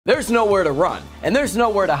There's nowhere to run, and there's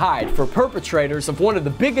nowhere to hide for perpetrators of one of the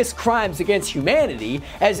biggest crimes against humanity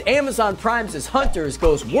as Amazon Prime's Hunters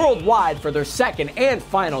goes worldwide for their second and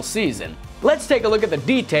final season. Let's take a look at the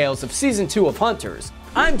details of Season 2 of Hunters.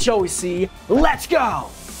 I'm Joey C. Let's go!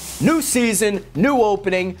 New season, new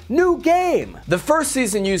opening, new game. The first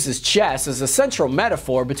season uses chess as a central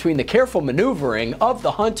metaphor between the careful maneuvering of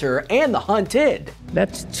the hunter and the hunted.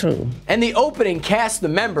 That's true. And the opening casts the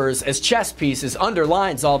members as chess pieces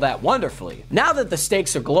underlines all that wonderfully. Now that the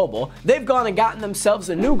stakes are global, they've gone and gotten themselves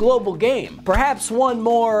a new global game. Perhaps one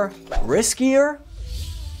more riskier?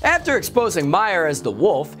 After exposing Meyer as the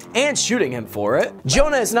wolf and shooting him for it,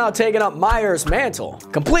 Jonah has now taken up Meyer's mantle,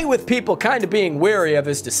 complete with people kind of being wary of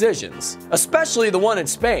his decisions, especially the one in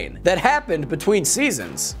Spain that happened between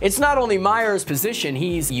seasons. It's not only Meyer's position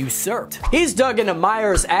he's usurped. He's dug into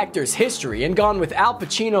Meyer's actor's history and gone with Al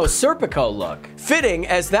Pacino's Serpico look, fitting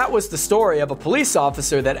as that was the story of a police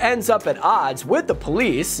officer that ends up at odds with the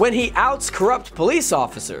police when he outs corrupt police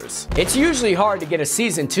officers. It's usually hard to get a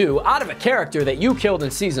season 2 out of a character that you killed in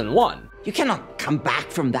season 1. You cannot come back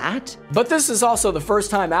from that. But this is also the first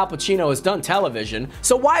time Al Pacino has done television,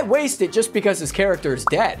 so why waste it just because his character is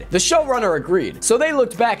dead? The showrunner agreed, so they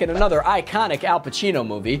looked back at another iconic Al Pacino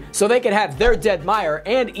movie so they could have their dead Meyer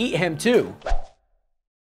and eat him too.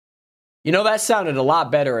 You know, that sounded a lot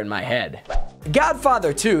better in my head.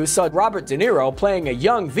 Godfather II saw Robert De Niro playing a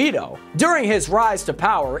young Vito during his rise to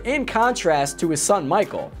power in contrast to his son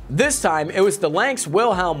Michael. This time, it was the lengths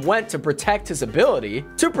Wilhelm went to protect his ability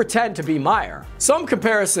to pretend to be Meyer. Some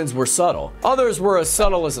comparisons were subtle, others were as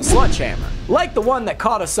subtle as a sledgehammer, like the one that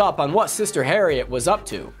caught us up on what Sister Harriet was up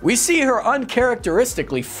to. We see her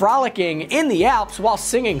uncharacteristically frolicking in the Alps while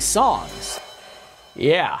singing songs.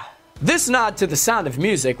 Yeah. This nod to the Sound of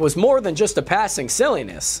Music was more than just a passing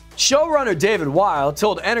silliness. Showrunner David Weil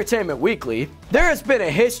told Entertainment Weekly, "There has been a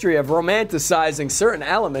history of romanticizing certain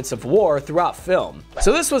elements of war throughout film.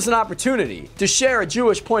 So this was an opportunity to share a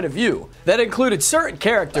Jewish point of view that included certain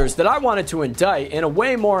characters that I wanted to indict in a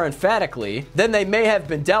way more emphatically than they may have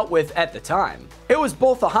been dealt with at the time. It was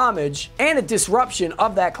both a homage and a disruption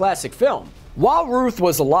of that classic film." While Ruth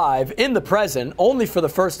was alive in the present only for the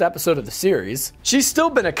first episode of the series, she's still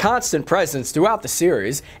been a constant presence throughout the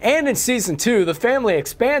series, and in season 2, the family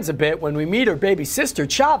expands a bit when we meet her baby sister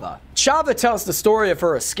Chava. Chava tells the story of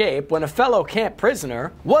her escape when a fellow camp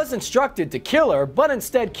prisoner was instructed to kill her, but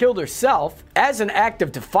instead killed herself as an act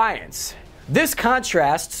of defiance. This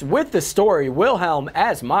contrasts with the story Wilhelm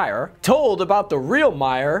as Meyer told about the real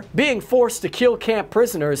Meyer being forced to kill camp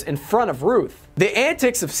prisoners in front of Ruth. The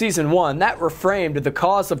antics of season 1 that reframed the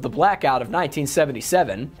cause of the blackout of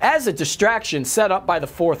 1977 as a distraction set up by the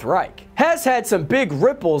Fourth Reich has had some big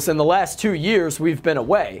ripples in the last 2 years we've been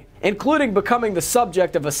away, including becoming the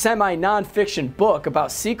subject of a semi-non-fiction book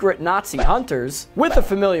about secret Nazi hunters with a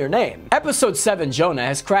familiar name. Episode 7 Jonah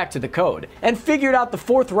has cracked the code and figured out the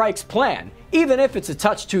Fourth Reich's plan, even if it's a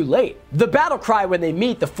touch too late. The battle cry when they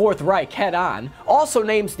meet the Fourth Reich head-on also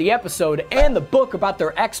names the episode and the book about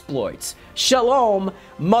their exploits, Shalom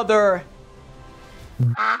Mother.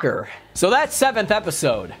 So that's 7th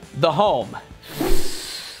episode, The Home.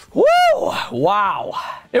 Woo! Wow.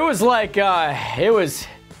 It was like, it was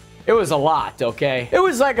a lot, okay? It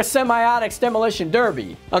was like a semiotics demolition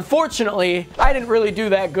derby. Unfortunately, I didn't really do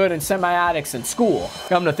that good in semiotics in school.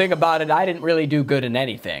 Come to think about it, I didn't really do good in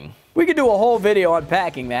anything. We could do a whole video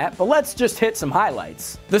unpacking that, but let's just hit some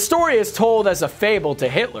highlights. The story is told as a fable to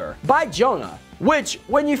Hitler by Jonah, which,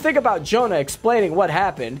 when you think about Jonah explaining what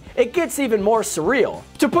happened, it gets even more surreal.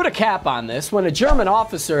 To put a cap on this, when a German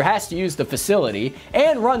officer has to use the facility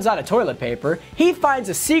and runs out of toilet paper, he finds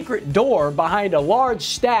a secret door behind a large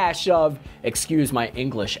stash of, excuse my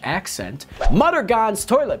English accent, Muttergans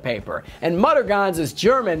toilet paper, and Muttergans is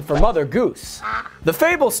German for Mother Goose. The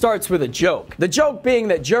fable starts with a joke, the joke being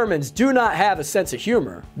that Germans do not have a sense of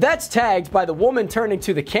humor. That's tagged by the woman turning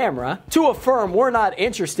to the camera to affirm we're not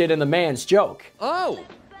interested in the man's joke. Oh,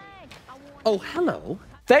 hello.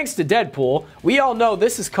 Thanks to Deadpool, we all know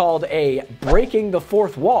this is called a breaking the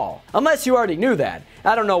fourth wall. Unless you already knew that.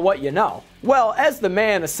 I don't know what you know. Well, as the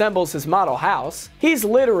man assembles his model house, he's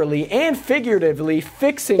literally and figuratively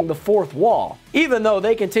fixing the fourth wall. Even though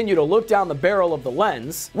they continue to look down the barrel of the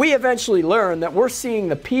lens, we eventually learn that we're seeing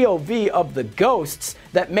the POV of the ghosts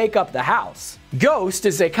that make up the house. Ghost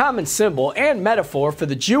is a common symbol and metaphor for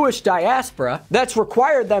the Jewish diaspora that's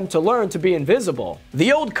required them to learn to be invisible.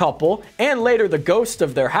 The old couple, and later the ghost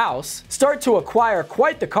of their house, start to acquire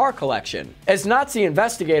quite the car collection, as Nazi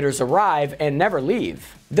investigators arrive and never leave.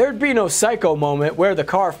 leave. There'd be no Psycho moment where the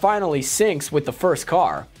car finally sinks with the first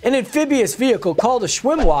car. An amphibious vehicle called a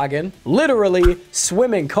Schwimmwagen, literally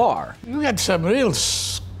swimming car. You got some real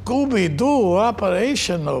Scooby-Doo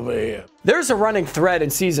operation over here. There's a running thread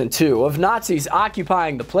in season 2 of Nazis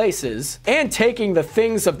occupying the places and taking the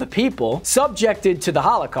things of the people subjected to the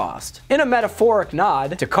Holocaust. In a metaphoric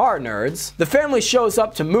nod to car nerds, the family shows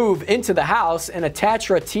up to move into the house in a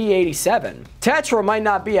Tatra T87. Tatra might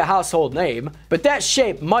not be a household name, but that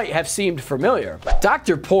shape might have seemed familiar.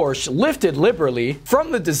 Dr. Porsche lifted liberally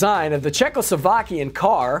from the design of the Czechoslovakian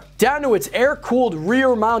car down to its air-cooled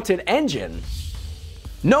rear-mounted engine.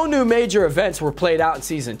 No new major events were played out in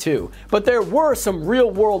season 2, but there were some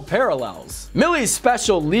real-world parallels. Millie's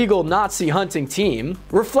special legal Nazi hunting team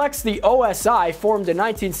reflects the OSI formed in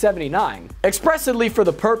 1979, expressly for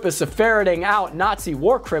the purpose of ferreting out Nazi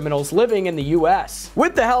war criminals living in the US.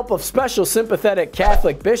 With the help of special sympathetic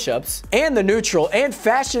Catholic bishops and the neutral and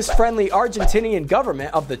fascist-friendly Argentinian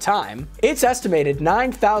government of the time, it's estimated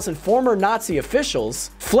 9,000 former Nazi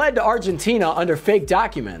officials fled to Argentina under fake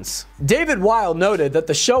documents. David Weil noted that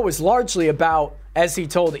the show was largely about, as he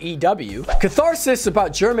told EW, catharsis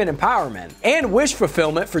about German empowerment, and wish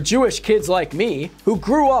fulfillment for Jewish kids like me who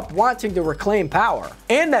grew up wanting to reclaim power,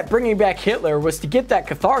 and that bringing back Hitler was to get that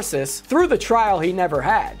catharsis through the trial he never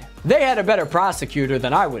had. They had a better prosecutor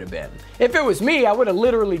than I would have been. If it was me, I would have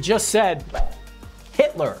literally just said,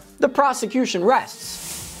 Hitler. The prosecution rests.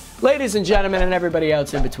 Ladies and gentlemen and everybody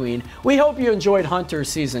else in between, we hope you enjoyed Hunter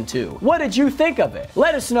Season 2. What did you think of it?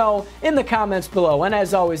 Let us know in the comments below, and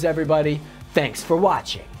as always everybody, thanks for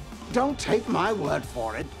watching. Don't take my word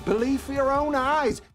for it. Believe for your own eyes.